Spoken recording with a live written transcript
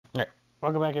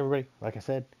Welcome back, everybody. Like I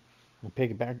said, we'll pick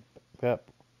it back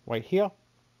up right here.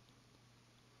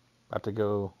 About to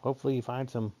go, hopefully, find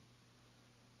some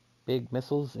big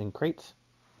missiles in crates.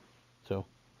 So,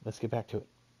 let's get back to it.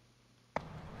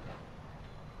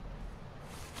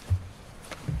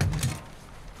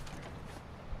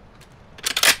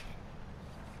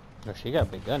 Oh, she got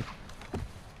a big gun.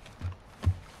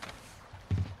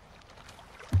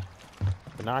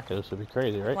 Binoculars would be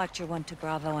crazy, right? Watcher 1 to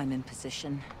Bravo, I'm in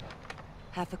position.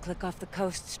 Half a click off the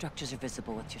coast, structures are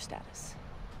visible. What's your status?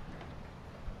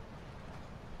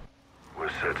 We're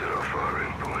set at our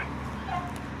firing point.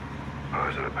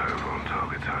 Eyes on a pair of armed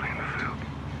targets hiding in the field.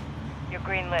 You're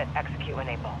green lit. Execute when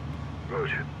able.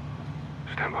 Roger.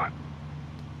 Stand by.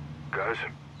 Guys?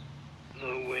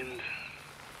 Low wind.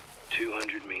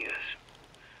 200 meters.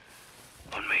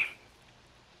 On me.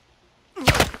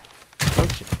 Oh,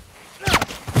 shit.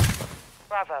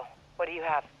 Bravo, what do you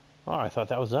have? Oh, I thought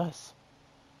that was us.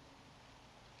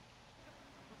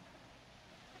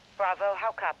 Bravo,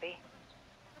 how copy?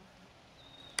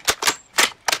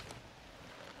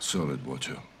 Solid,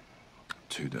 Watcher.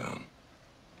 2 down.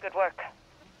 Good work.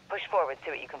 Push forward,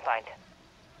 see what you can find.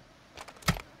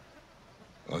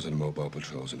 Eyes on the mobile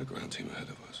patrols and the ground team ahead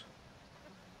of us.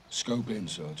 Scope in,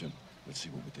 Sergeant. Let's see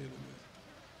what we're dealing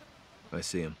with. I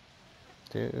see him.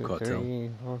 2, Cartel. 3,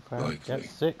 4, 5, Likely. got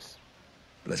 6.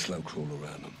 Let's slow crawl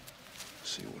around them.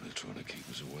 See what they're trying to keep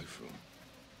us away from.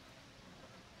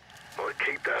 All right,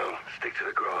 keep down. Stick to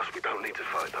the grass. We don't need to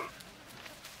fight them.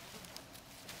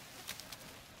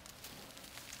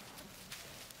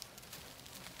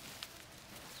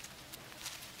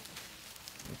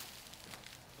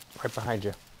 Right behind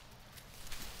you.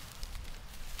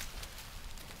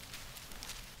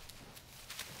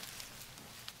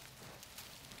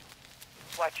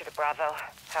 Watcher to Bravo,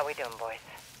 how we doing, boys?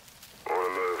 On the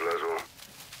move, Laswell.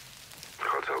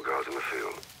 Cartel guards in the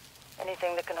field.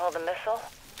 Anything that can hold a missile?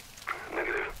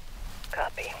 Negative.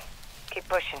 Copy. Keep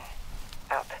pushing.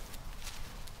 Out.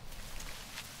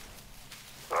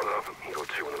 I'll up. You got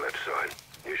 2 on the left side.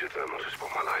 Use your thermal to spot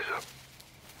my laser.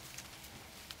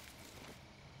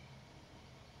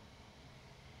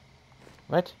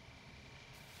 What?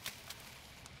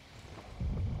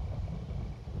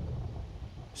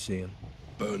 See him.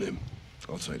 Burn him.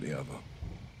 I'll take the other.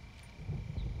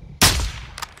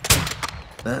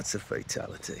 That's a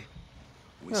fatality.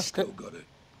 We Yeah, still good. got it.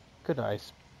 Good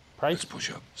eyes. Let's Price?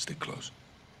 push up. Stick close.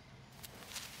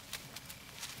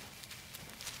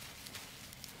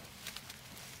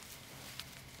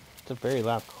 It's a very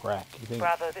loud crack. You think?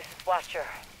 Bravo, this is Watcher.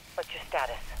 What's your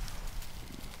status?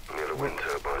 Near the wind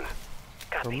turbines.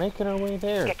 Copy. We're making our way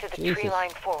there. Get to the Jesus. tree line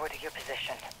forward of your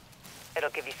position. It'll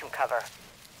give you some cover.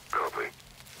 Copy.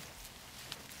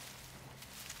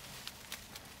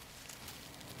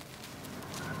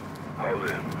 Hold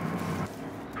it.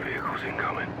 Vehicles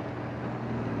incoming.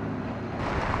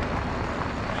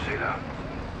 See that?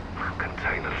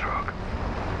 Container truck.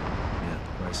 Yeah,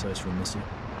 right size for a missile.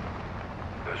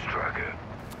 Let's track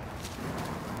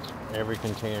it. Every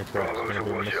container truck's Bravo gonna to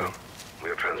be watch missing. out. We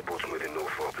have transports moving north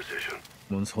for our position.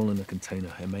 One's hauling a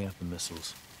container. It may have the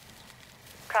missiles.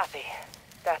 Copy.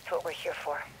 That's what we're here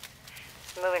for.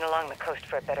 Moving along the coast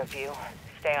for a better view.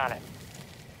 Stay on it.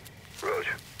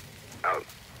 Roger. Out.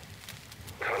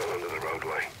 Tunnel under the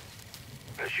roadway.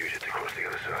 Let's use it to cross the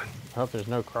other side. Hope there's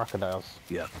no crocodiles.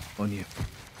 Yeah, on you.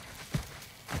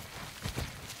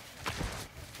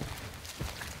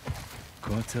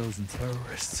 Cartels and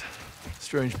terrorists.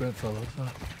 Strange bedfellows, huh?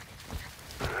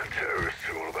 Terrorists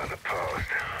are all about the past.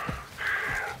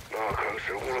 Narcos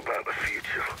are all about the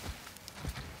future.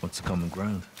 What's the common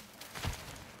ground?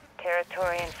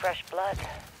 Territory and fresh blood.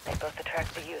 They both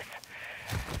attract the youth.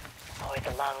 Always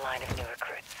a long line of new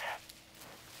recruits.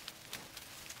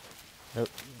 Nope.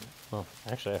 Well,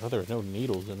 actually, I thought there was no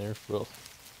needles in there. Well,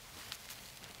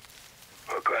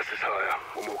 Our grass is higher.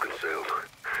 We're more concealed.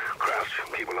 Crouch.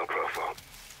 Keep a low profile.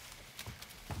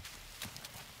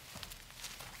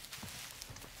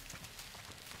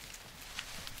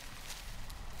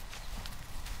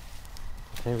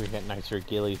 maybe we got nicer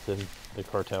ghillies than the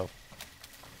cartel.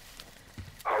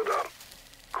 Hold up.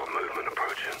 Got movement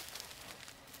approaching.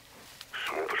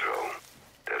 Small patrol.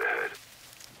 Dead ahead.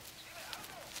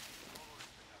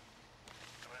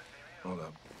 Hold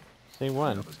up. See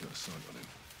one. Another's got a sight on him.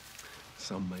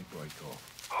 Some may break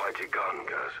off. Hide your gun,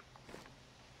 guys.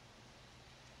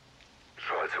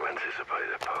 Try to anticipate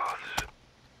their paths.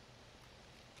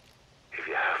 If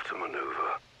you have to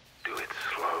maneuver, do it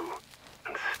slow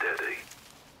and steady.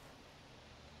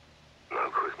 No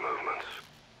quick movements.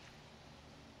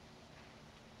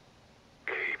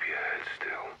 Keep your head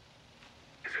still.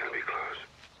 It's gonna be close.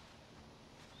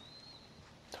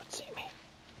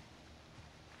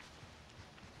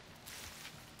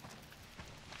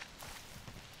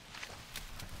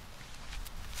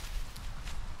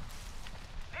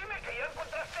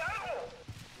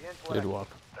 Good walk.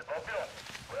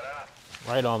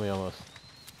 Right on me almost.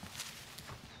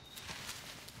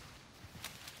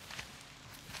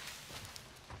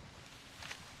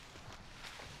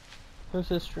 Who's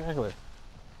this straggler?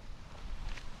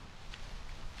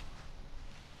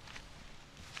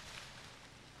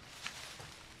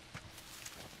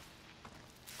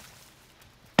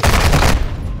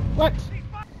 What?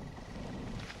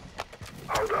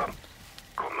 Hold up.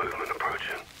 Got movement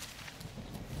approaching.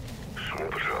 Small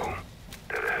patrol.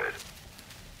 Dead ahead.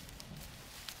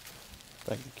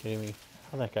 Are you kidding me?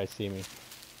 How'd that guy see me?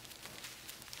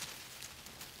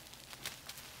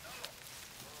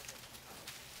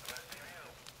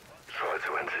 Try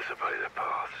to anticipate their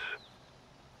paths.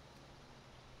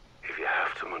 If you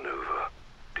have to maneuver,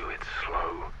 do it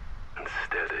slow and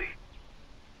steady.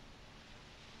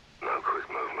 No quick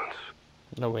movements.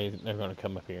 No way they're gonna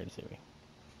come up here and see me.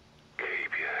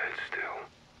 Keep your head still.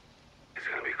 It's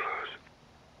gonna be close.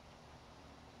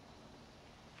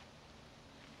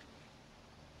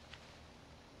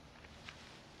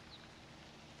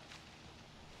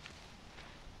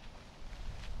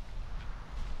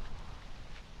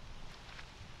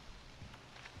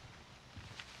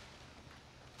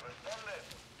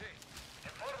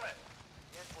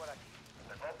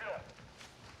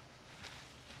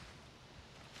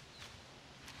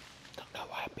 Don't know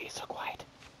why I'm being so quiet.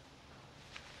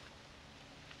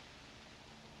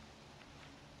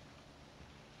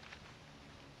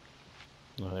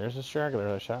 Oh, there's a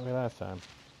straggler that shot me last time.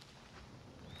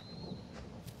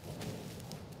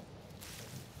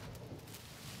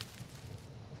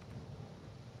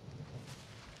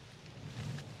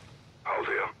 Hold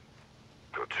here.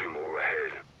 Got two more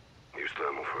ahead. Use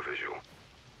thermal for a visual.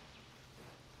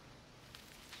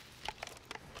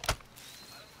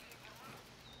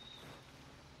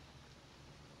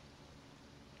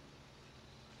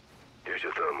 Use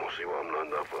your thermal, see what I'm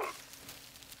lined up on.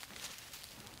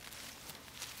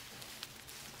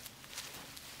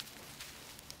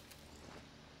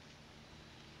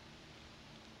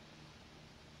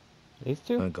 These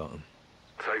two? I got him.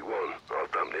 Take one, I'll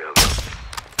dump the other.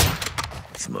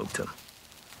 Smoked him.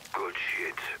 Good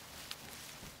shit.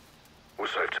 We're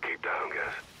safe to keep down,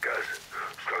 guys. Guys,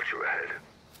 structure ahead.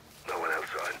 No one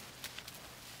outside.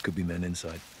 Could be men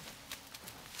inside.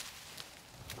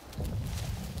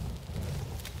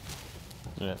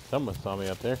 Yeah, someone saw me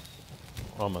up there.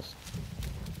 Almost.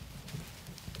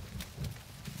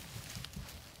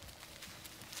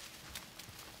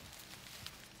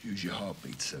 Use your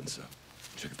heartbeat sensor.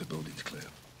 Check if the building's clear.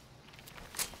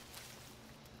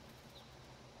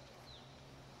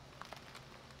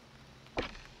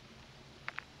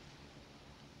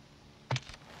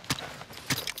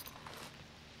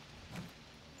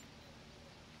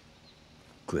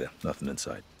 Clear. Nothing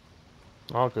inside.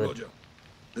 All good. Roger.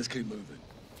 Let's keep moving.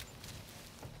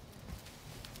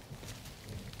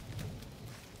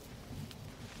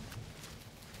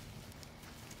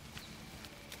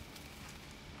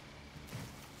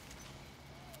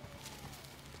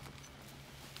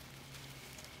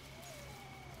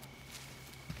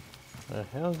 The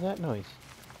hell's that noise?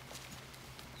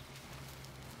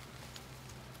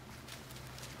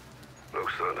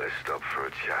 Looks like they stopped for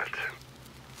a chat.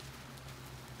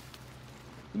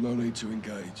 No need to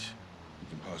engage. You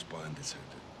can pass by undetected.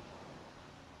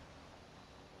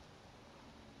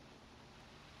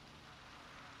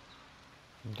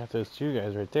 You got those two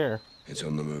guys right there. It's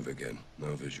on the move again.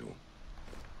 No visual.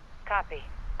 Copy.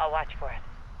 I'll watch for it.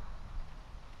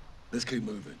 Let's keep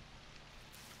moving.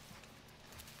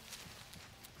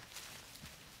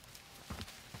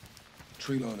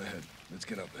 Tree line ahead. Let's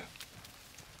get up there.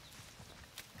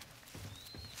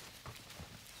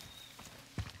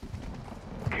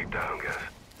 Keep down, guys.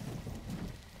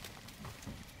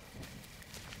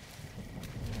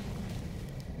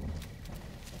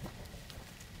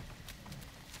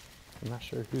 I'm not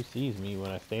sure who sees me when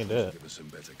I stand up. Give us some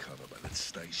better cover, but let's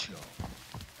stay sharp.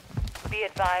 Be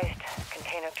advised,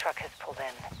 container truck has pulled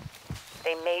in.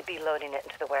 They may be loading it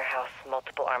into the warehouse.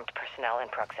 Multiple armed personnel in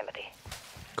proximity.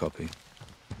 Copy.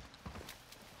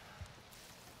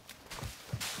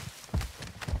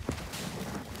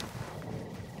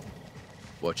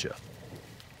 Watcher.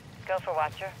 Go for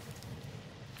Watcher.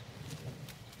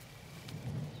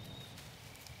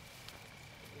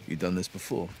 You done this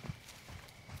before?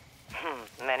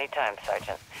 Many times,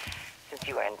 Sergeant. Since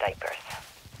you were in diapers.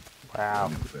 Wow.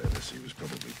 In fairness, he was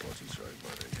probably potty trained by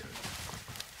then,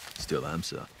 Kate. Still am,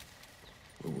 sir.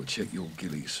 Well, we'll check your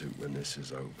ghillie suit when this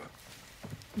is over.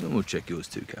 Then we'll check yours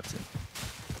too, Captain.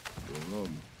 Go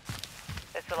on.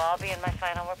 This will all be in my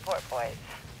final report, boys.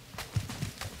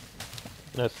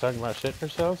 Let's talk about shit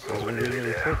ourselves. It's gonna be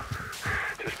really quick.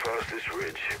 Just past this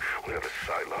ridge, we have a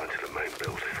sight line to the main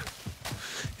building.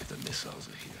 If the missiles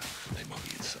are here, they might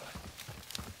be inside.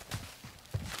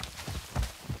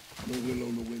 Moving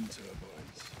along the wind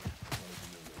turbines.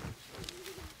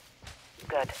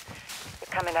 Good. You're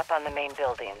coming up on the main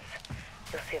buildings.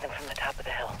 You'll see them from the top of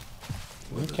the hill.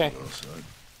 Okay. On our side.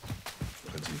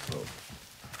 Plenty of fog.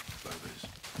 Bogies.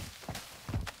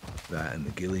 That and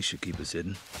the ghillie should keep us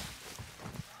hidden.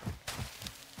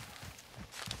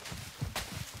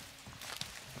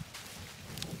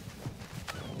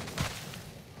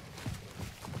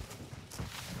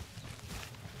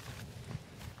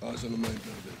 Eyes on the main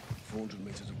building. 400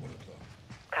 meters at 1 o'clock.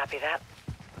 Copy that.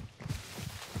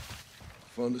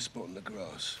 Find a spot in the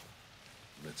grass.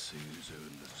 Let's see who's who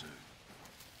in the zoo.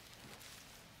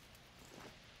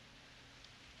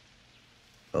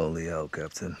 Holy hell,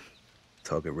 Captain.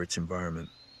 Target-rich environment.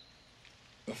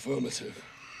 Affirmative.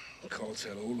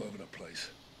 Cartel all over the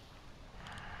place.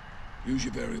 Use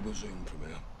your variable zoom from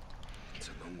here. It's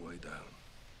a long way down.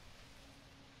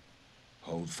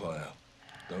 Hold fire.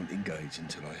 Don't engage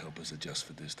until I help us adjust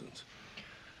for distance.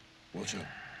 Watch out.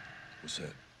 What's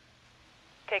that?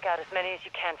 Take out as many as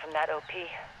you can from that OP.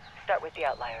 Start with the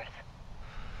outliers.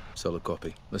 Solid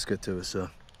copy. Let's get to it, sir.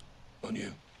 On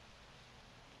you.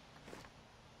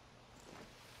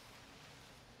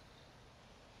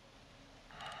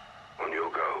 On your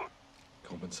go.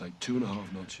 Compensate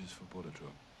 2.5 notches for border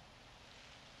drop.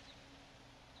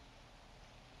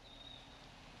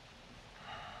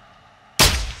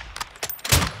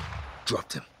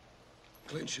 Dropped him.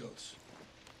 Clean shots.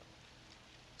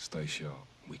 Stay sharp.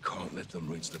 We can't let them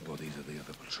reach the bodies of the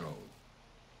other patrol.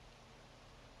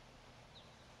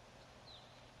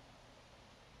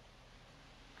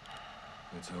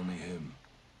 It's only him.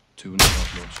 2.5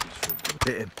 notches for a bullet.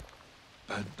 Hit him.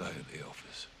 Bad day at the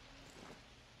office.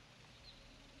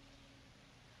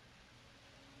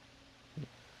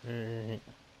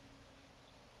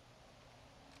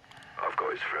 I've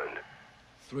got his friend.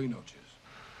 3 notches.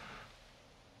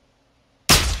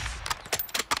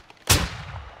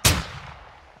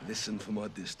 Listen for my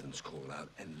distance call out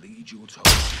and lead your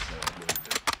target without moving.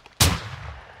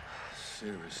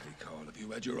 Seriously, Carl, have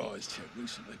you had your eyes checked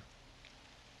recently?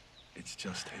 It's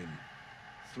just him.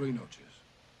 3 notches.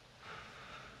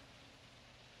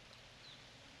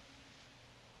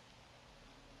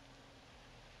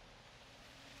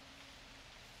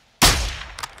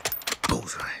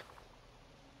 Bullseye.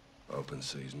 Open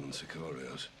season on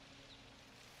Sicarios.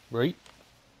 Right.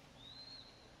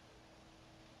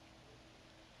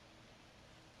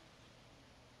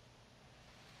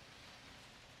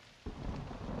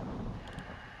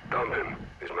 Dump him.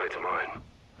 His mate's mine.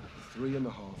 3.5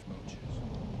 notches.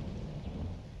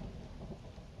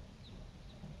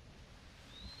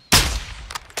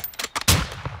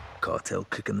 Cartel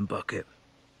kicking the bucket.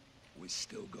 We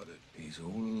still got it. He's all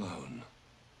alone.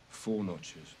 4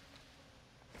 notches.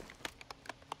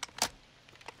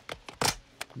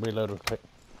 Reload real quick.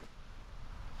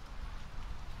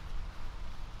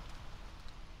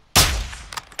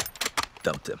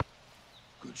 Dumped him.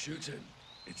 Good shooting.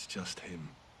 It's just him.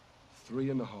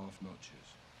 3.5 notches.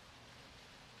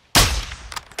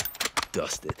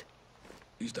 Dusted.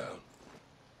 He's down.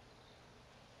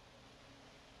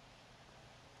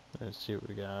 Let's see what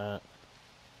we got.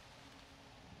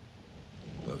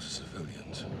 Those are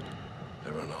civilians.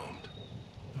 They're unarmed.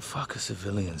 What the fuck are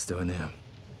civilians doing here?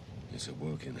 It's a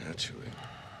working hatchery.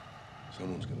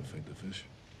 Someone's gonna feed the fish.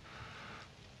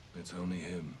 It's only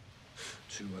him.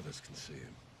 2 others can see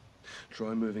him.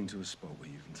 Try moving to a spot where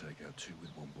you can take out 2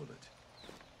 with 1 bullet.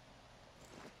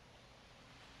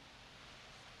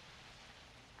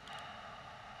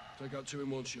 Take out 2 in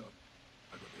 1 shot.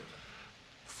 I got the other.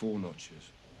 4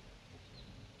 notches.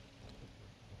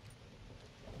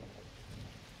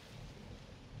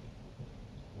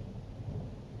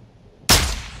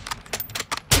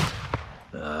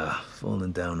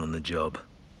 Falling down on the job.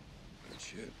 Good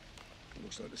shit.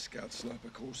 Looks like the scout sniper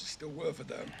course is still worth a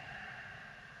damn.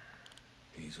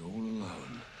 He's all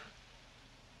alone.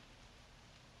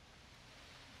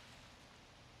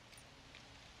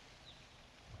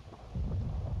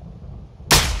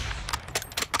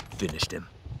 Finished him.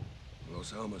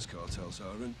 Los Alamos cartel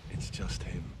siren. It's just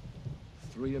him.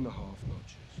 3.5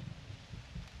 notches.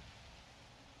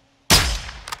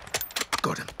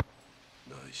 Got him.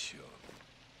 Nice shot.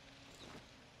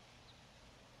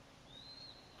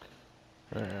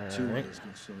 2 Alright. others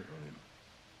got sight on him.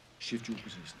 Shift your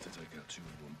position to take out 2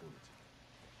 with 1 bullet.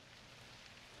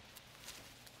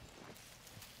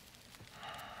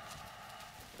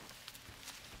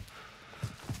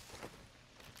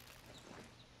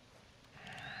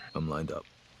 I'm lined up.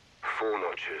 4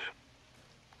 notches.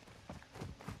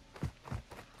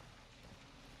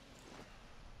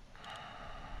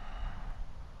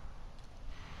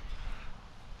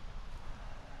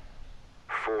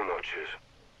 notches.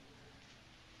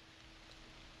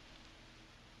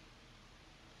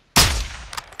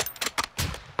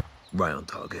 Right on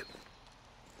target.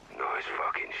 Nice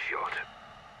fucking shot.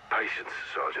 Patience,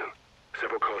 Sergeant.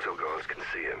 Several cartel guards can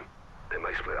see him. They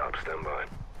may split up. Stand by.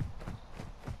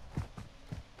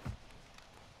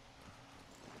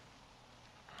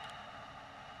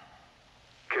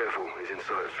 Careful, he's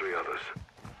inside of 3 others.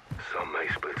 Some may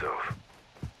split off.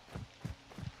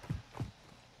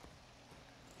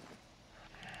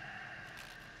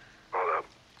 Hold up.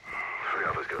 3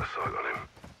 others got a sight on him.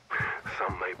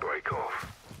 Some may break off.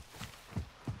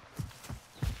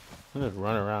 I'm just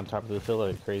running around top of the hill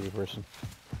like a crazy person.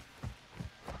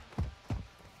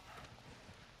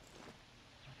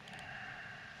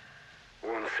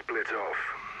 One split off.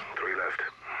 3 left.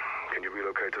 Can you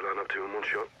relocate to line up 2 in one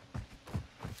shot?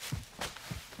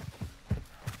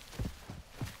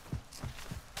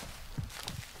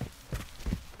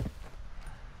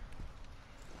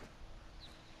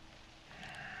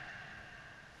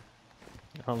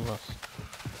 Almost.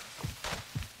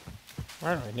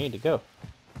 Where do I need to go?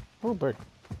 Oh, bird.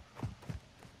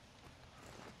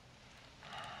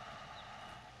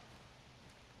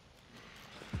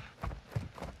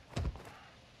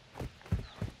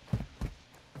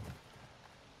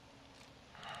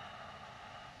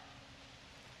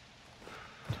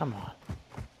 Come on.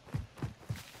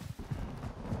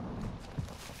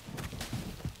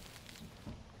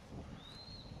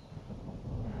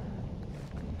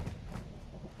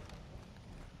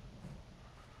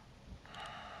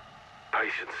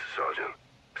 Patience, Sergeant.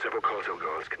 Several cartel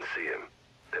guards can see him.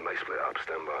 They may split up.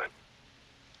 Stand by.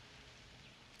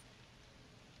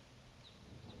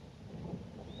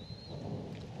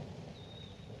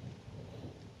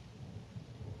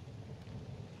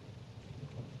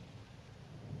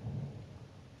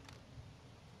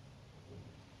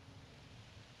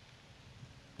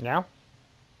 Now?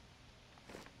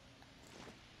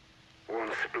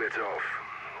 One split off.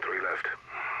 3 left.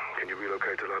 Can you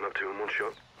relocate to line up 2 in one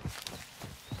shot?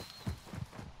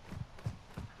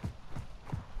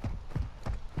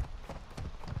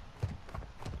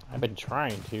 I've been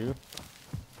trying to.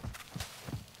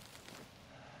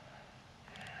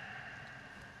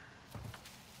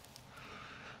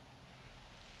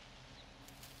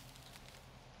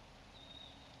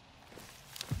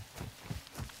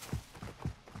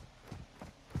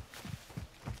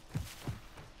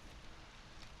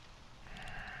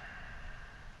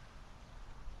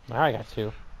 Now I got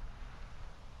 2.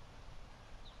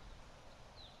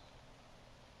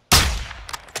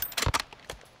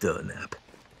 Dirt nap.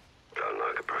 Done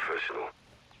like a professional.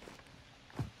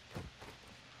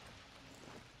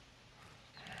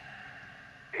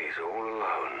 He's all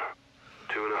alone.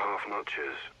 2.5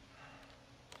 notches.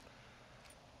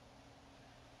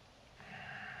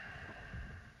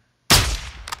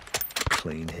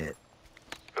 Clean hit.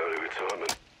 Early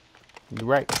retirement. You're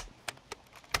right.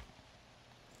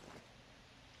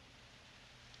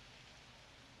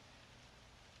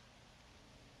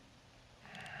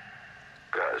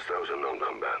 Guys, those are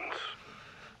non-combatants.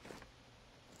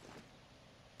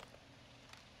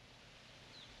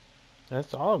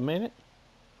 That's all a minute.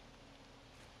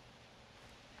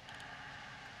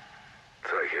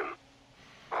 Take him.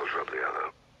 I'll drop the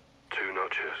other. 2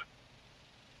 notches.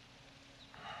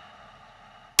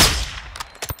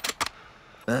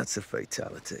 That's a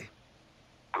fatality.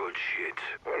 Good shit.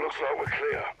 Well, looks like we're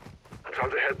clear. Time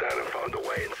to head down and find a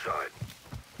way inside.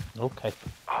 Okay.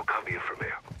 I'll cover you from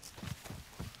here.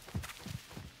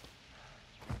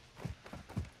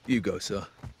 You go, sir.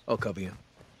 I'll cover you.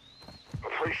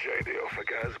 Appreciate the offer,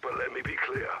 Gaz, but let me be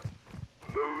clear.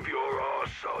 Move your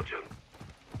arse, Sergeant.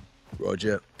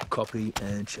 Roger. Copy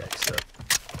and check, sir.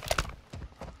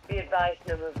 Be advised,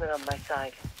 no movement on my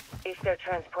side. If they're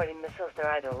transporting missiles,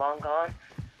 they're either long gone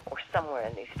or somewhere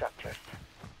in these structures.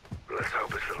 Let's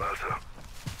hope it's the latter.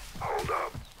 Hold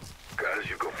up. Guys,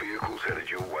 you've got vehicles headed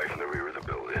your way from the rear of the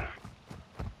building.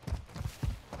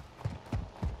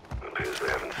 Appears they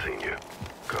haven't seen you.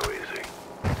 Go easy.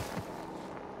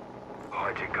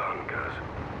 Hide your gun, guys.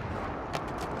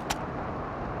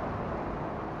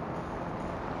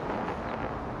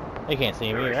 They can't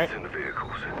see me, right? Terrorists in the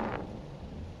vehicles.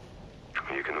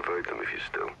 You can avoid them if you're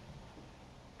still.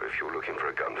 If you're looking for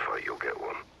a gunfight, you'll get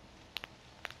one.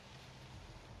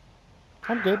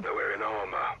 I'm good. They're wearing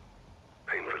armor.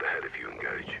 Aim for the head if you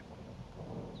engage.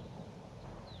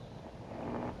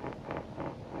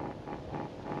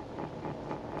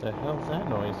 The hell's that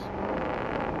noise?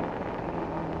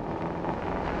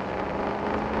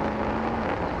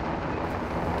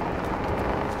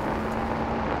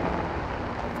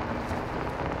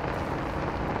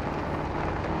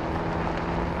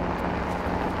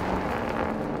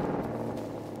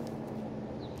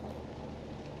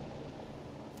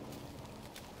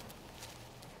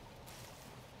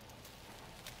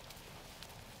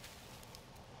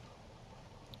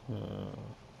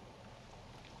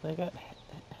 They got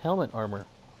helmet armor.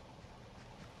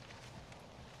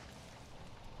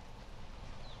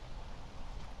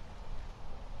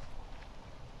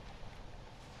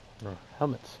 Or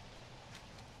helmets.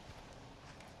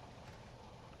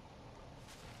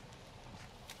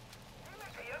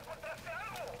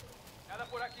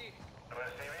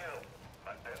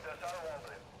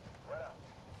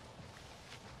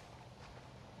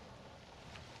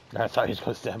 I thought he was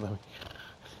going to stab me.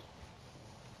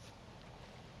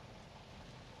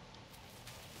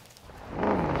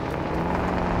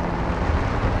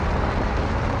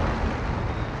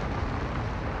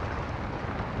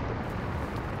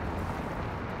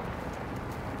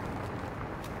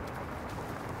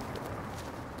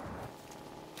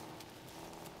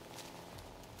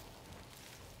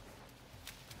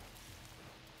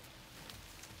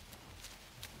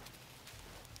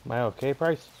 Am I okay,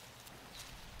 Price?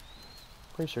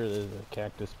 Pretty sure there's a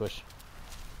cactus bush.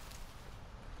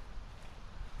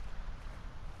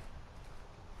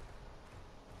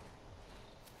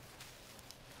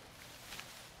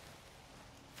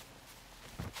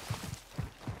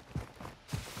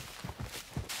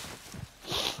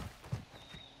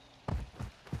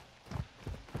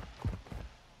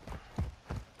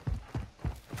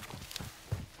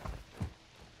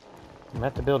 I'm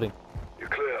at the building. You're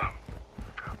clear.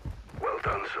 Well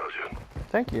done, Sergeant.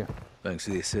 Thank you. Thanks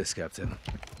for the assist, Captain.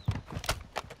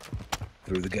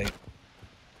 Through the gate.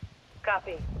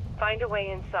 Copy. Find a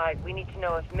way inside. We need to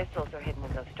know if missiles are hidden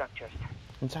in those structures.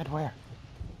 Inside where?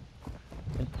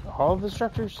 In all of the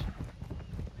structures?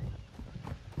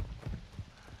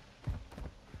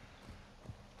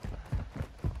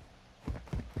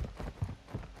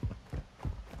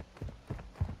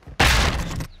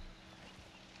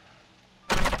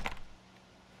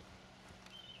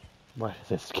 Why does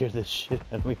that scare the shit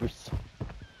out of me for some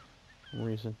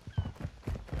reason?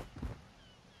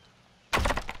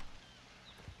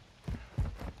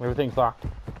 Everything's locked.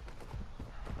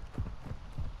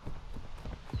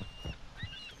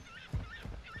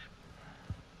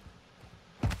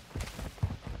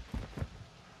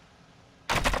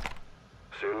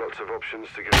 Seeing lots of options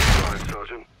to get inside,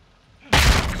 Sergeant.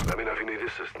 Let me know if you need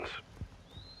assistance.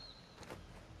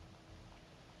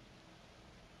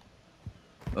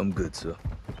 I'm good, sir.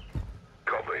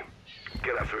 Copy.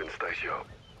 Get after it and stay sharp.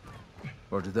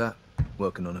 Roger that.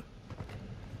 Working on it.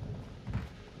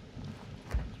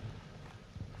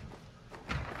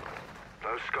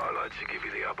 Those skylights should give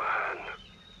you the upper hand.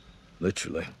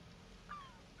 Literally.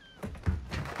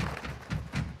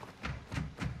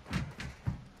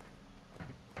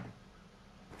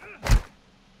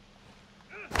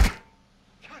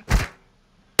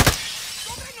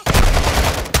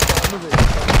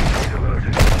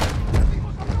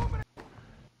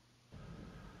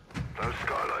 Those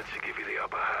skylights should give you the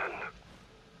upper hand.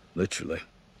 Literally.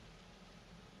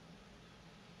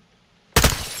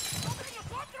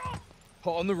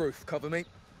 Hot on the roof, cover me.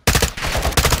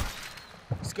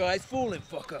 Sky's falling,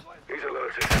 fucker. He's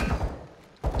alerted.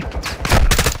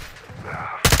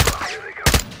 Ah, fuck, here they go.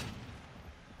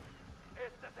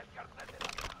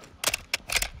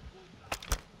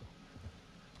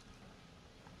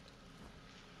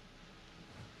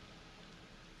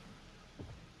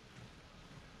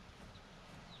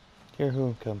 Here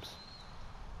who comes.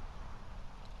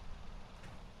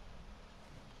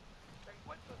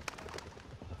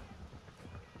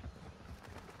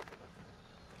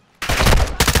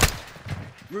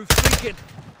 Roof's leaking.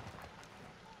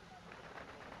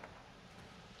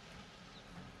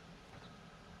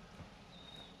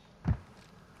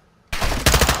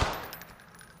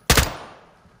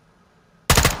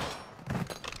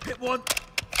 Hit one.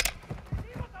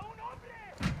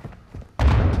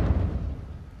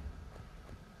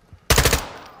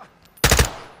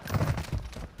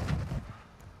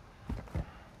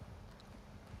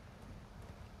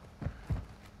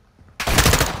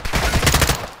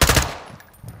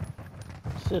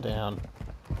 Sit down.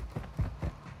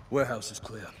 Warehouse is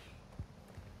clear.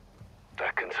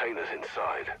 That container's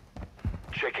inside.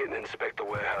 Check it and inspect the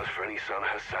warehouse for any Sun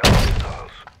has satellite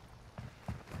missiles.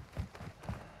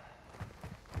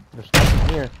 There's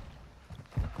nothing here.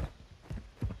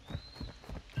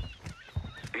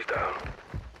 He's down.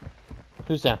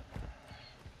 Who's down?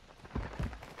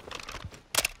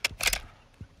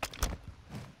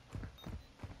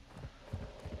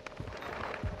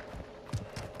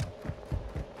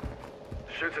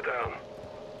 Shoots it down.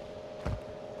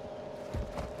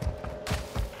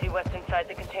 See what's inside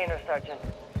the container, Sergeant.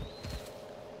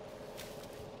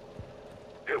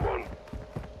 Hit one.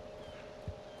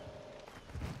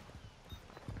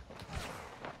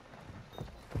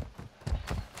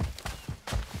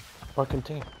 What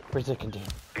container? Where's the container?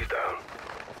 He's down.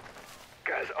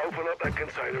 Guys, open up that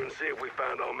container and see if we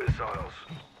found our missiles.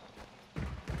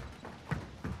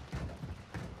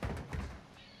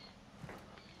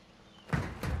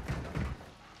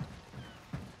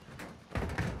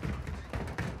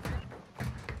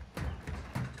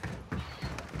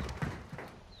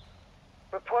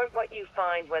 Report what you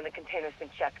find when the container's been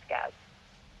checked, Gaz.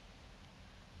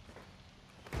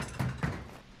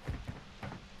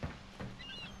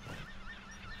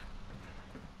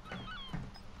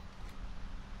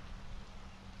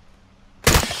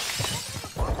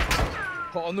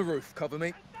 Hot on the roof, cover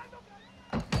me.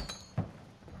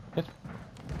 Yes.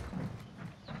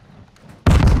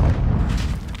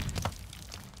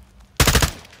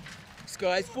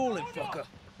 Sky's falling, fucker.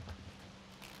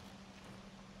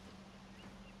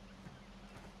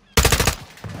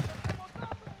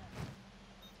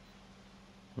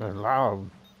 They're loud.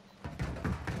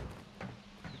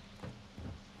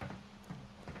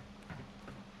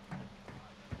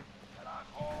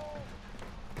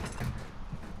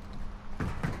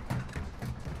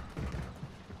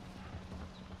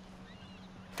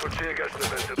 Put tear gas in the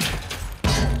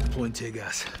vent. Deploying tear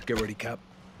gas. Get ready, Cap.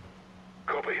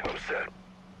 Copy, I'm set.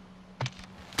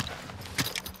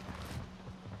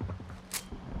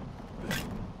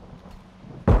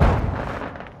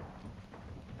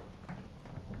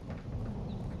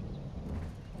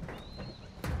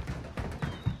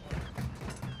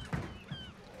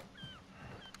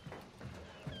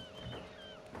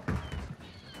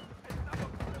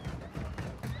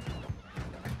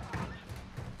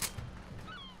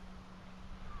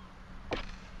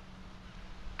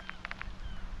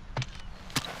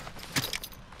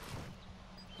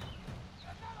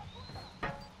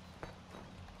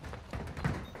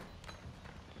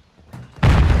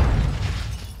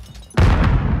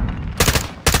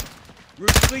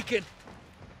 Roof's leaking.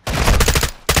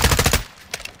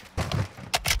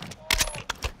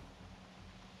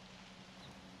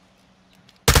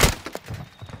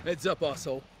 Heads up,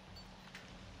 asshole.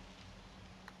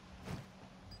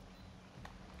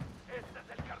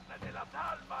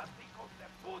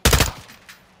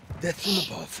 Death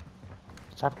from above.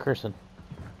 Stop cursing.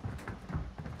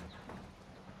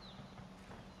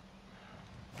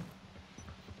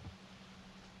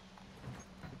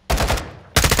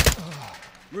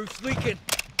 Roof's leaking.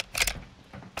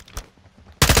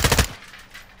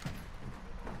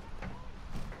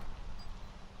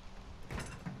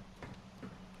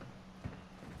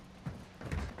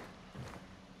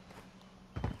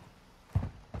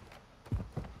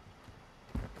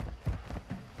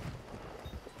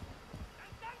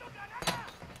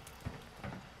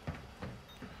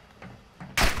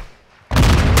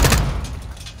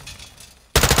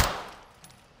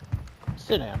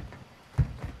 Sit down.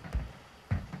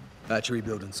 Battery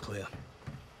building's clear.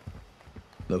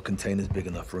 No container's big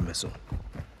enough for a missile.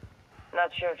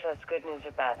 Not sure if that's good news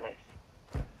or bad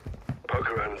news.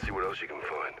 Poke around and see what else you can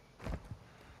find.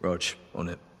 Rog, on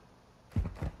it.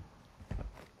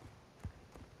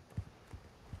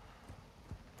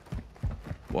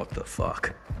 What the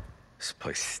fuck? This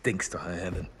place stinks to high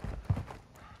heaven.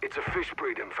 It's a fish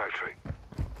breeding factory.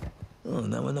 Oh,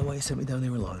 now I know why you sent me down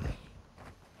here alone.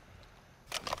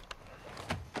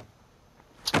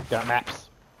 Got maps.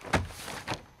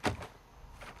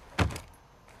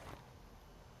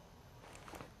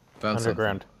 Found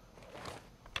Underground.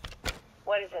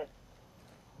 What is it?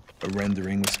 something. A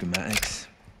rendering with schematics.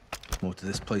 More to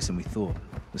this place than we thought.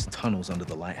 There's tunnels under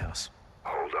the lighthouse.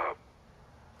 Hold up.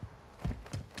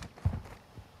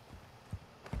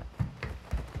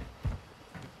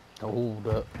 Hold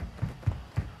up.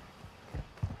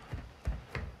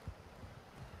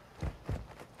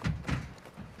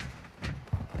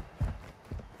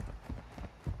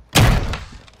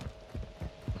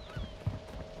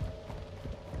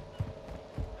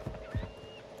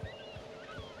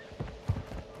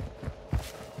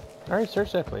 Alright,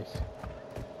 search that place.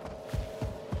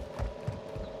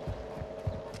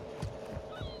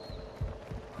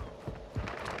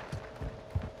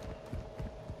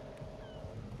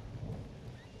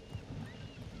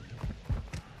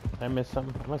 Did I miss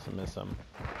something? I must have missed something.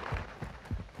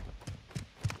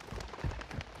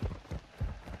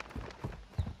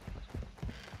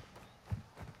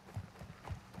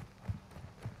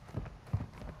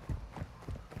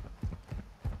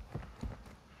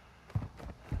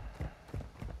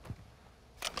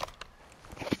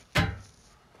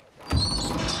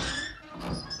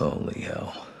 Holy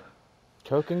hell.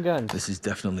 Coke and guns. This is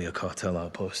definitely a cartel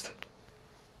outpost.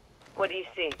 What do you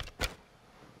see?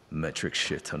 Metric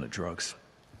shit ton of drugs.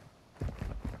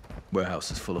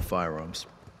 Warehouse is full of firearms,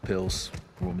 pills,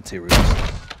 raw materials.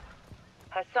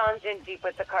 Hassan's in deep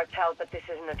with the cartel, but this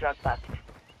isn't a drug bust.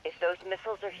 If those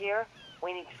missiles are here,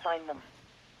 we need to find them.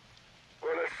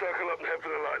 Well, let's circle up and head for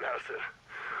the lighthouse then.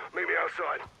 Meet me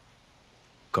outside.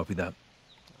 Copy that.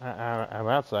 I'm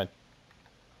outside.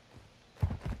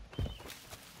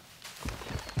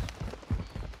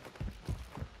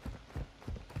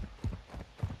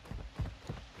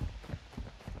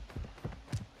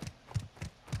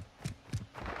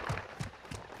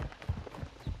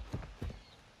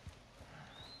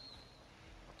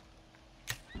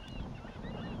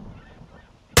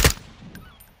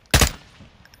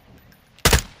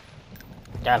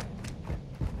 Got him.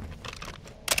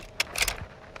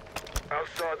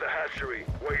 Outside the hatchery,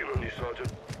 waiting on you,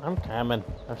 Sergeant. I'm coming.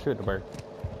 I'll shoot the bird.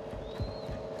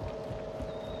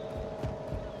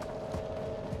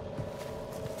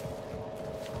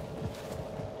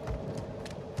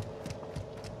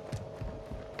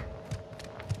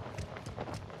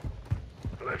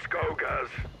 Let's go, Gaz.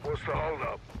 What's the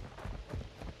hold-up?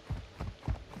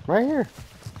 Right here.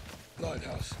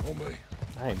 Lighthouse, on me.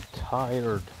 I'm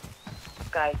tired.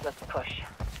 Guys, let's push.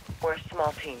 We're a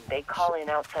small team. They call in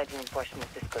outside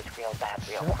reinforcements. This goes real bad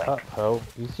real quick. Shut up, Ho.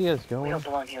 You see us We going? don't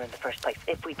belong here in the first place.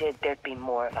 If we did, there'd be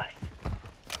more of us.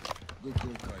 Good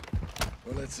call, Kate.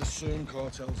 Well, let's assume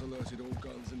cartels alerted all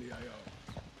guns in the AR.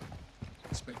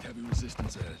 Expect heavy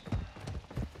resistance ahead.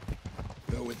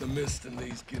 Though with the mist and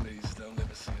these gillies, they'll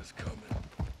never see us coming.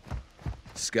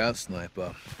 Scout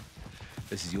sniper.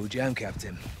 This is your jam,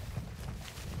 Captain.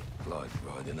 Like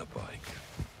riding a bike.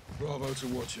 Bravo to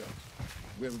Watcher.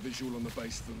 We have a visual on the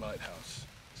base of the lighthouse.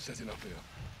 Setting up here.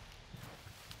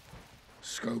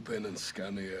 Scope in and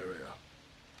scan the area.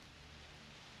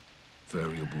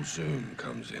 Variable zoom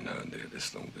comes in handy at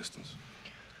this long distance.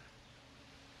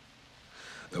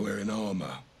 They're wearing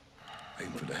armor.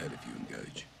 Aim for the head if you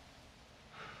engage.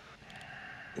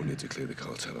 We'll need to clear the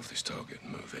cartel off this target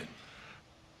and move in.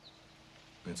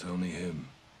 It's only him.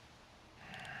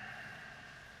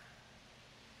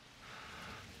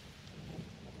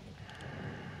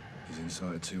 He's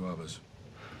inside 2 others.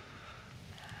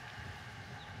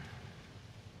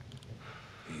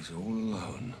 He's all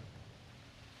alone.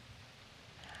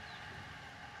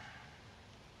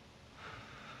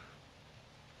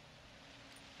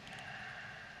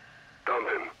 Dump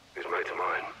him. He's mate of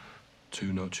mine.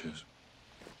 2 notches.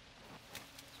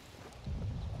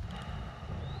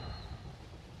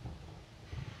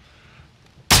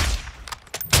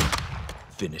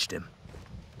 Finished him.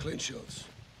 Clean shots.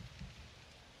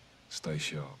 Stay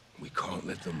sharp. We can't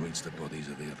let them reach the bodies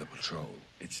of the other patrol.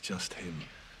 It's just him.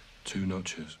 2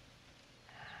 notches.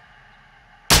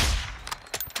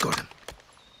 Got him.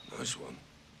 Nice one.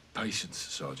 Patience,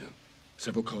 Sergeant.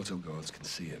 Several cartel guards can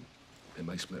see him. They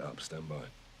may split up. Stand by.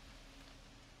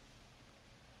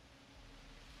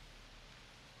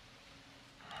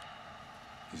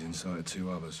 He's inside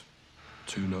 2 others.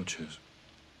 2 notches.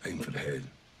 Aim for the head.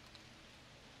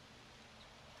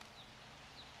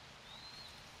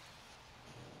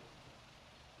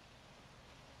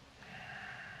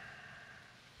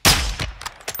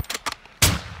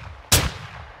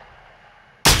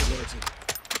 Alerted.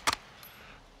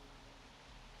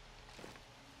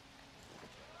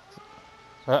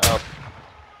 Uh-oh.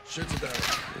 Shoot it down.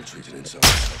 Retreating inside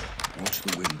cover. Watch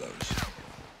the windows.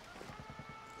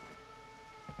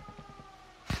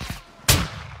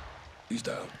 He's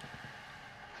down.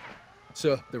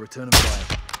 Sir, they're returning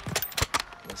fire.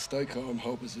 Let's stay calm,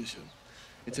 hold position.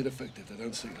 It's ineffective, they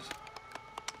don't see us.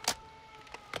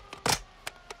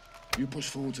 You push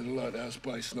forward to the lighthouse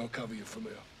base and I'll cover you from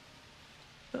here.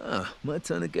 Ah, my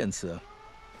turn again, sir.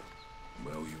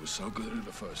 Well, you were so good at it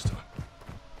the first time.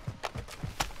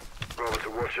 Bravo to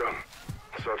Watcher.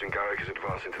 Sergeant Garrick is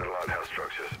advancing to the lighthouse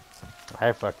structures.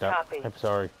 I fucked up. Copy. I'm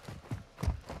sorry.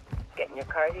 Getting your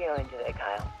cardio in today,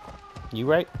 Kyle. You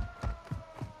right?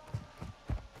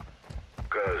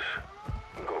 Guys,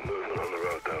 we've got movement on the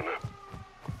road down there.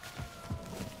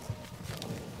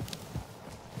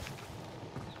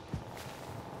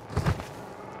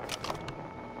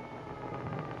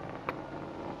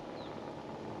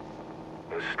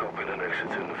 Let's stop in and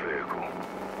exit in the vehicle.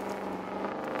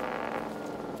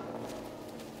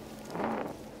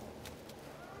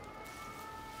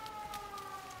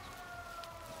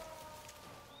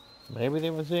 Maybe they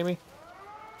will see me.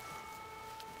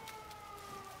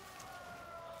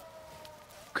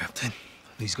 Captain,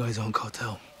 these guys aren't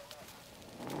cartel.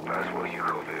 That's what you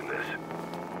copying this.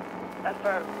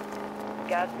 Affirm.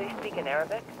 Gaz, they speak in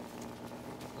Arabic?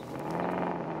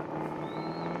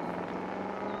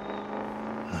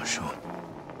 Not sure.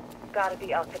 Gotta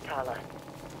be Al-Qatala.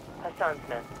 Hassan's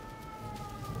men.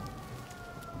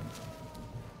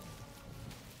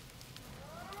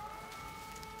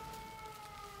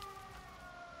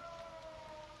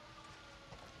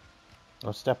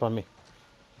 Don't step on me.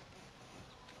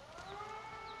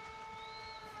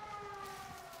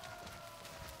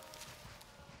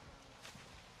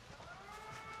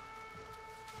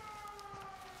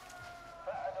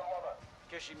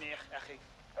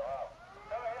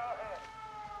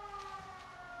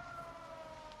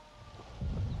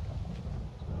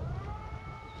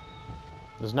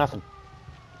 There's nothing.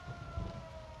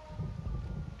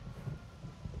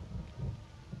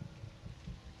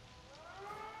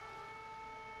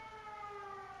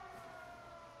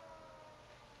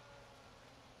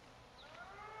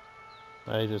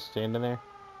 Are you just standing there?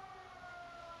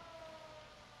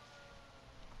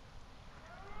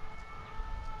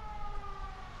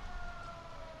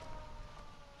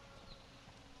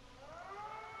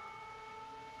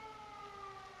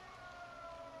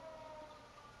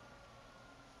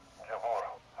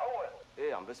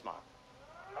 ايه عم بسمعك.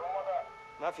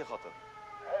 ما في خطر.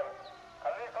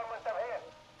 خليكم منتبهين.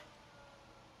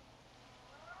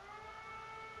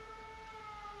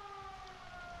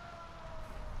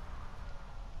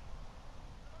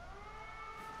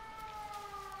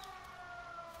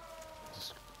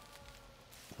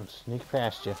 I'll sneak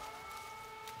past you.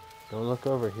 Don't look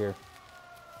over here.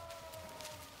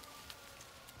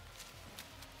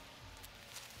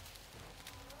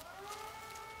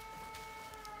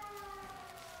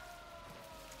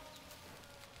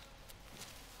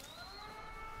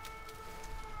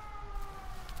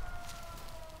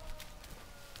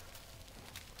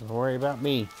 Don't worry about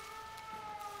me.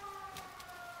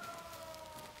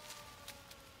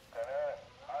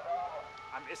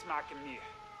 عم اسمعك منيح.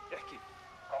 احكي.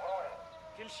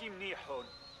 كل شي منيح هون.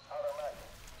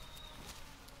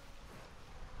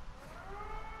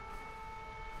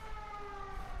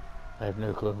 I have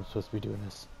no clue I'm supposed to be doing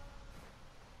this.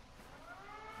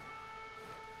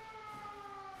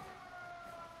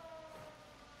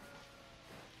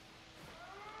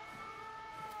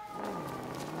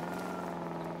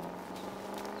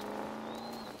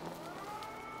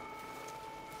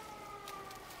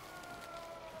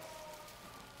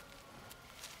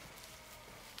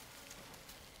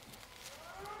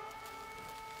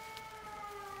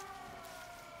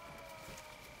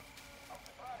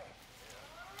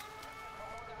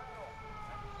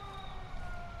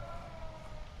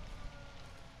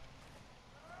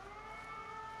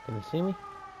 Can you see me?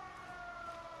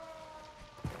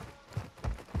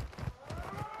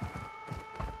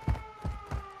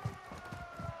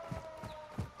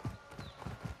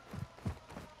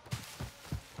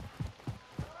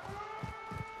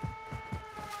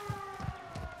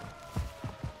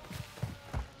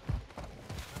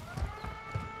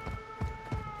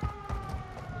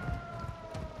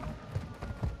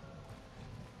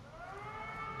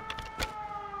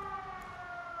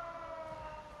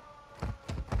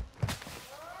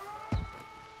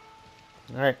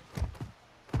 All right.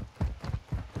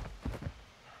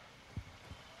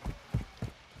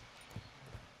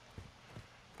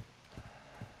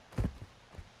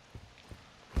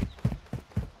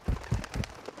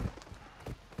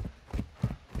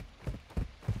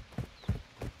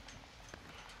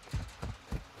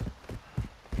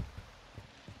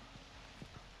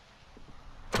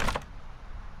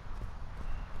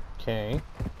 Okay.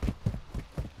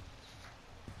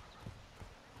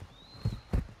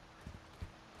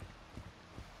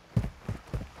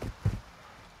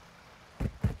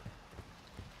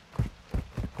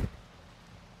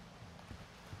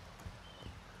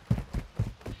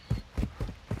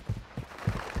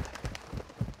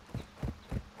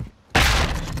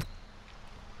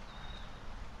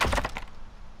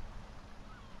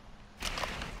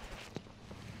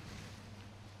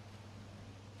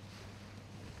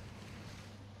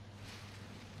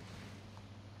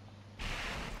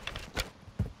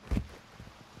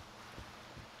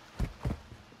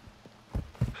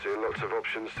 Seeing lots of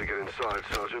options to get inside,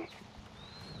 Sergeant.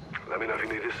 Let me know if you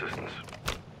need assistance.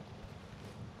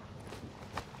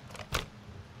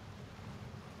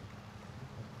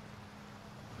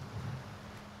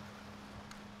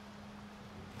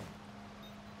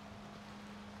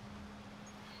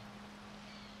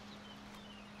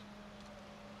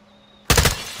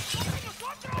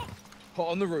 Hot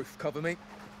on the roof, cover me.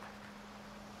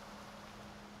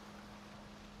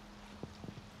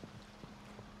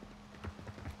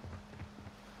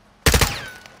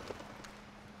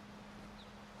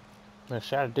 I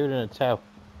shot a dude in the toe.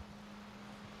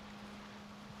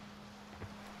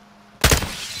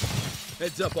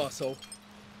 Heads up, asshole.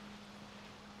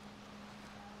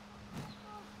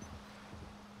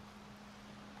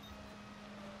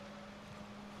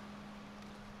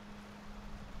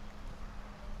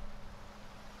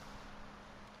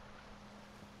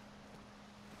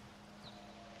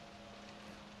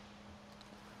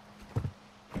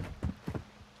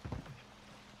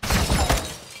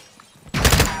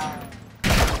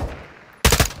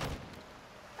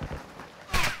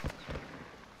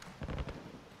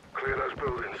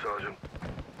 building, Sergeant.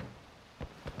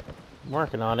 I'm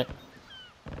working on it.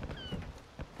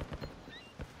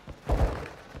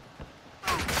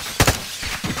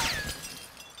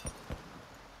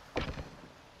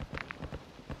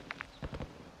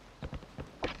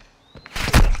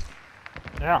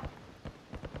 Yeah.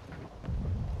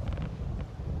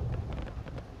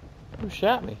 Who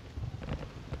shot me?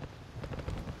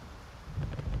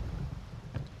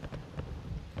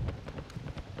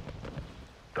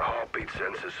 The heartbeat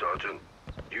sensor, Sergeant.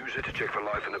 Use it to check for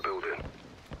life in the building.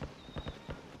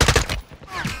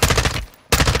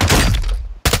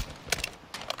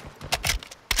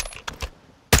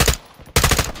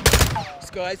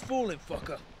 Sky's falling,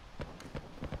 fucker.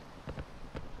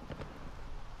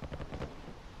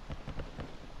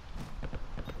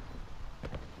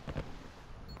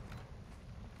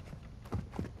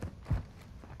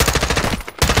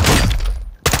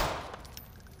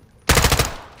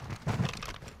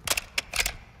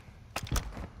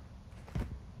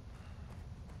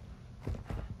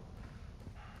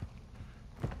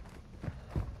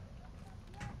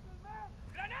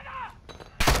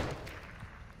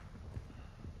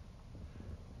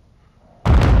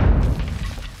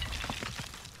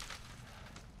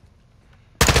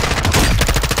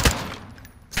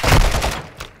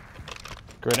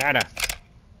 Granada.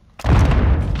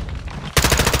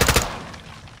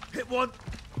 Hit one.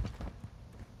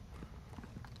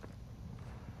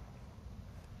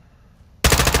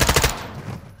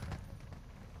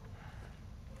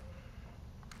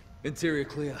 Interior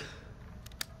clear.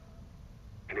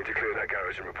 You need to clear that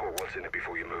garage and report what's in it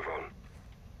before you move on.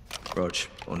 Rog,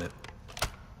 on it.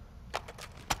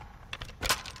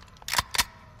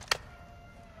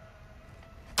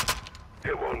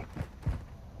 Hit one.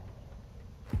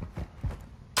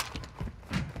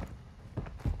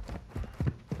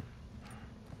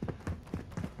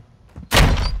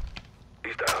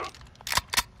 He's down.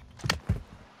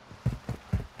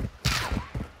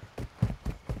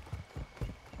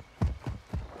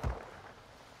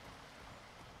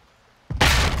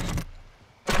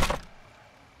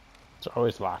 It's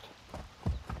always locked.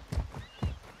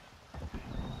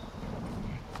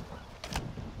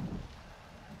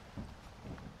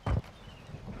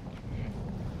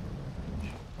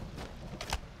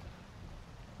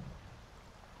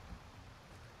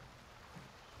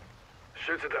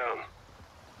 Shoot it down.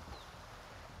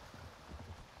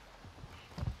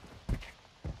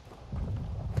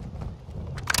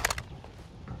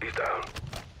 He's down.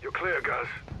 You're clear, guys.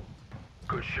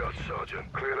 Good shot,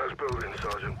 Sergeant. Clear those buildings,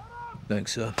 Sergeant.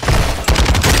 Thanks, sir.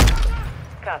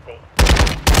 Copy.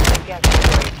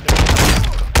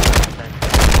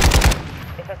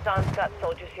 If Hassan's got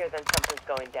soldiers here, then something's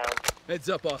going down. Heads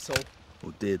up, arsehole.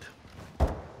 Or did.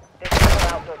 There's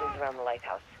several outbuildings around the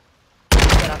lighthouse.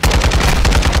 Get up.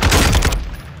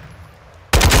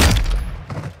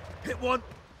 Hit one.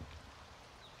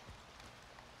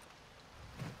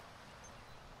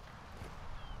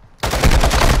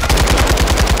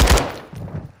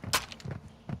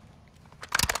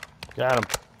 Got him.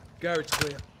 Garage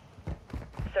clear.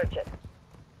 Search it.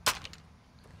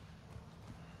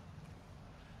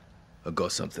 I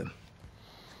got something.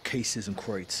 Cases and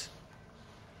crates.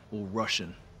 All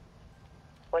Russian.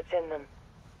 What's in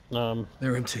them?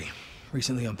 They're empty.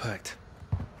 Recently unpacked.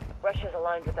 Russia's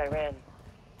aligned with Iran.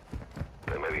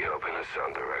 They may be helping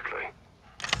Hassan directly.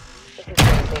 This is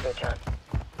getting bigger, John.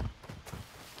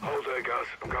 Hold there, guys.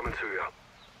 I'm coming to you.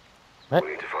 What?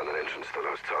 We need to find an entrance to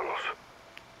those tunnels.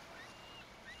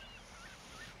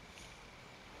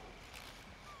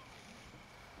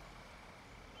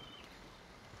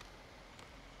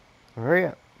 Hurry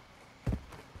up.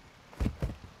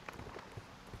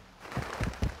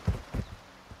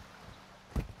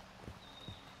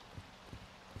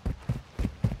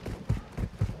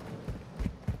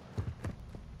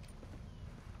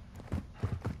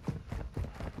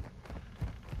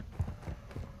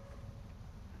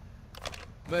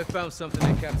 May have found something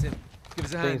there, Captain. Give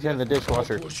us a hand. Things in the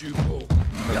dishwasher. Push you, Paul.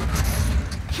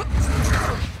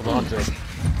 Laundry.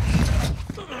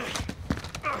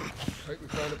 Think we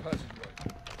found a passageway.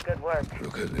 Good work.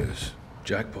 Look at this.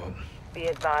 Jackpot. Be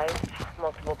advised,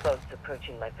 multiple boats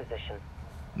approaching my position.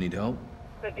 Need help?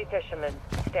 Could be fishermen.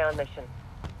 Stay on mission.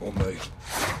 On me.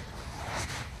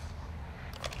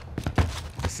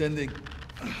 Sending.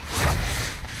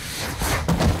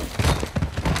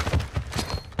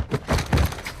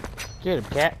 Get him,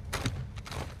 cat.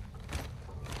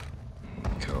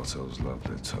 Cartels love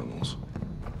their tunnels.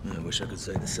 I wish I could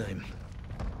say the same.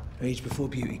 Age before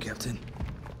beauty, Captain.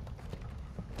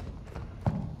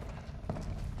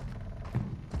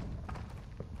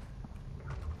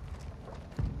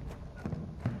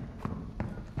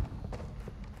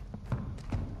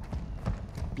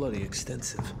 bloody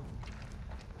extensive.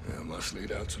 Yeah, must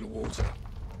lead out to the water.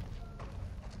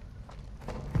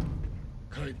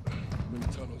 Kate, I'm in the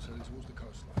tunnels heading towards the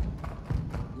coastline.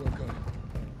 You okay?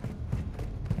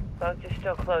 Boats are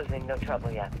still closing, no trouble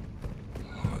yet.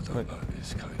 Oh, I don't like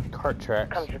this, Kate. Cart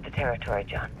tracks. Comes with the territory,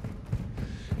 John.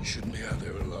 You shouldn't be out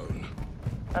there alone.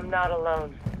 I'm not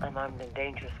alone. I'm armed and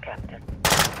dangerous, Captain.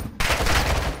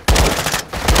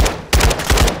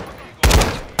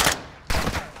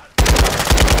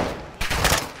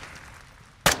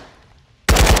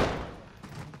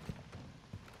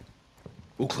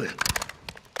 All clear.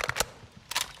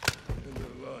 End of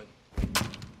the line.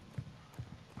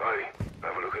 Hey,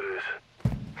 have a look at this.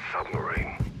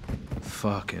 Submarine.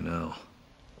 Fucking hell.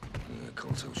 Yeah,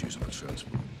 cartel's using for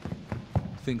transport.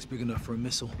 Thing's big enough for a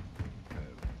missile. You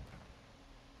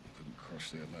couldn't cross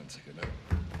the Atlantic in it.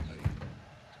 Hey,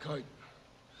 Kate,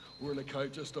 we're in a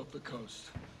cave just off the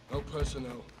coast. No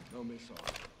personnel, no missiles.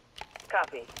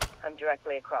 Copy. I'm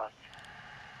directly across.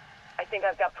 I think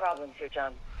I've got problems here,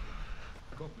 John.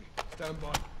 Copy. Stand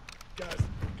by. Guys,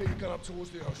 get your gun up towards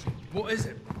the ocean. What is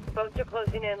it? Boats are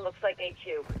closing in, looks like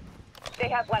HQ. They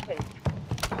have weapons.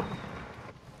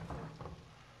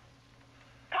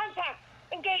 Contact!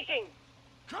 Engaging!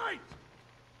 Kate!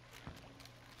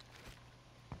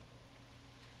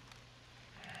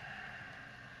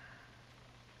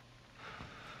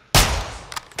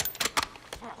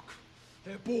 Fuck!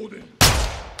 They're boarding.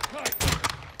 Kate!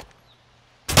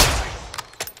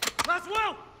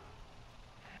 Laswell!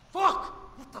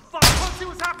 Fuck! What the fuck? Can't see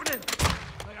what's happening!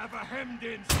 They have a hemmed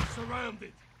in,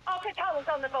 surrounded. All Catalans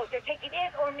on the boat. They're taking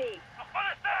it or me.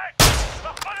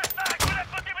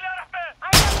 I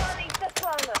know where these this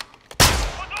longer.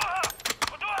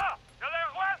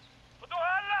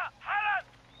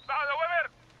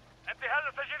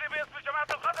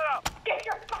 Get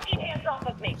your fucking hands off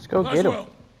of me! Let's go get him.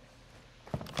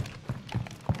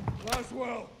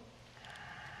 Laswell!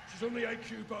 She's on the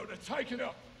AQ boat. They're taking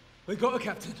her. They got her,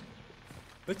 Captain.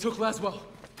 They took Laswell.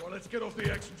 Well, let's get off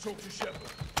the X and talk to Shepard.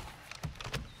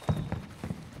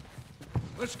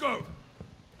 Let's go.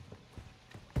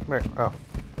 Where? Oh.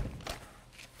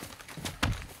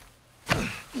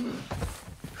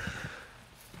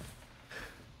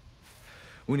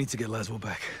 We need to get Laswell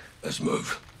back. Let's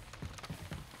move.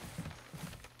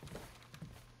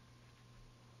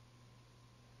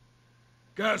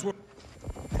 Guys, we're...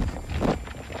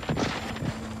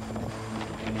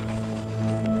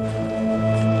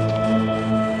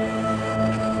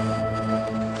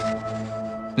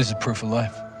 This is proof of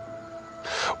life.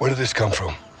 Where did this come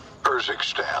from?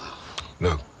 Urzikstan.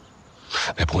 No.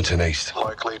 They're pointing east.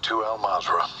 Likely to Al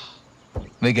Mazrah.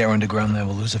 They get her underground there,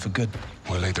 we'll lose her for good.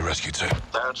 We'll lead the rescue team.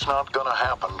 That's not gonna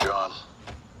happen, John.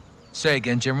 Say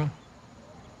again, General.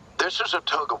 This is a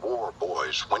tug of war,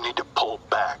 boys. We need to pull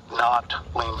back, not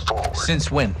lean forward.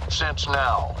 Since when? Since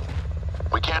now.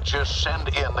 We can't just send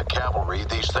in the cavalry.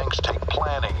 These things take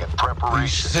planning and preparation.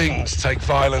 These things take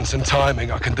violence and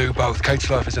timing. I can do both. Kate's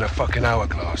life is in a fucking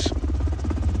hourglass.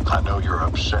 I know you're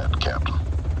upset, Captain.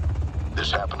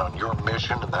 This happened on your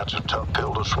mission, and that's a tough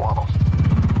pill to swallow.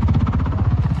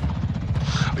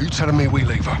 Are you telling me we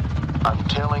leave her? I'm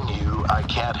telling you I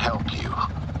can't help you,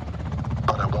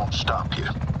 but I won't stop you.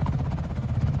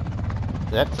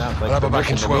 That sounds like I'll have her back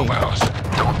in permission to 12 me. hours.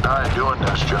 Don't die doing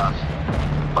this, John.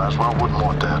 Laswell wouldn't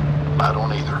want that. I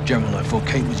don't either. General, I thought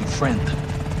Kate was your friend.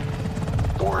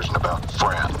 War isn't about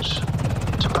friends.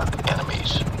 It's about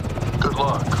enemies. Good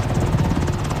luck.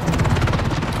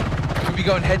 We'll be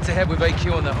going head-to-head with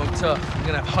AQ on that boat tough. We're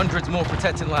gonna have hundreds more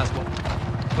protecting Laswell.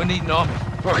 We need an army.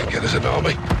 I can get us an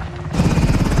army.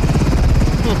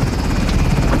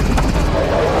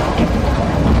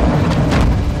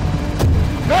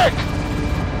 Nick!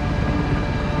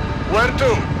 Where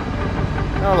to?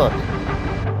 Oh, look.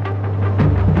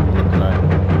 Look at that.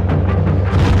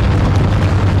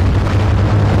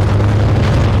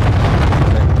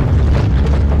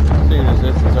 As soon as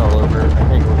this is all over, I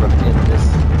think we're going to end this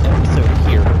episode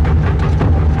here.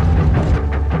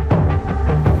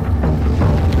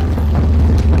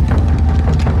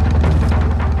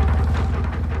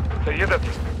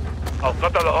 سيدتي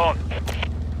القتل هون.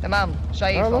 تمام Oh,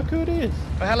 شايفه. look who it is.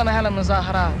 وهلا مهلا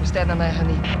مظاهرة مستعدة ما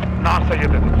هنيك. نعم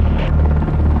سيدتي.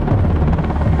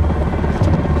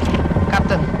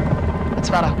 Captain, it's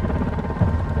Farah.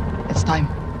 It's time.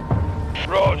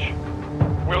 Raj,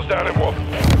 wheels down and walk.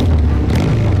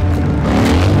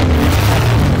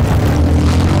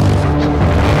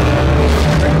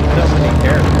 Destiny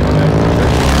character.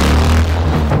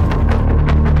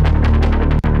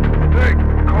 Hey,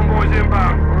 convoy's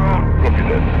inbound. We're on. Look at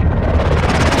this.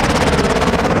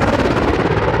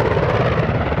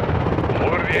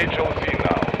 Over the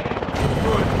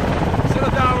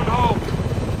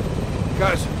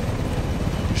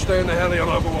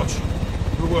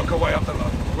We'll work our way up the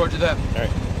line. Roger that. All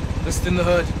right. Let's thin the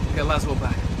herd. Get Laswell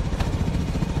back.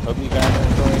 Hope you guys are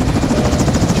enjoying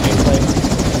gameplay.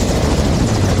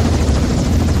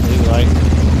 Leave a like.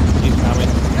 Keep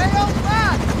commenting. Hey, old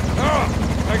man! Ah!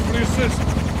 Thanks for the assist.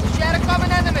 We share a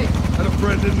common enemy. And a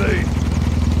friend in need.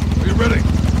 Are you ready?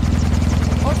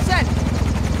 All set.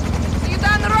 See you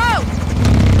down the road.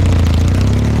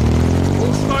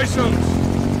 All stations.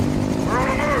 We're on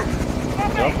the move.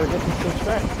 Don't forget to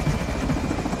subscribe.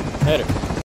 Later.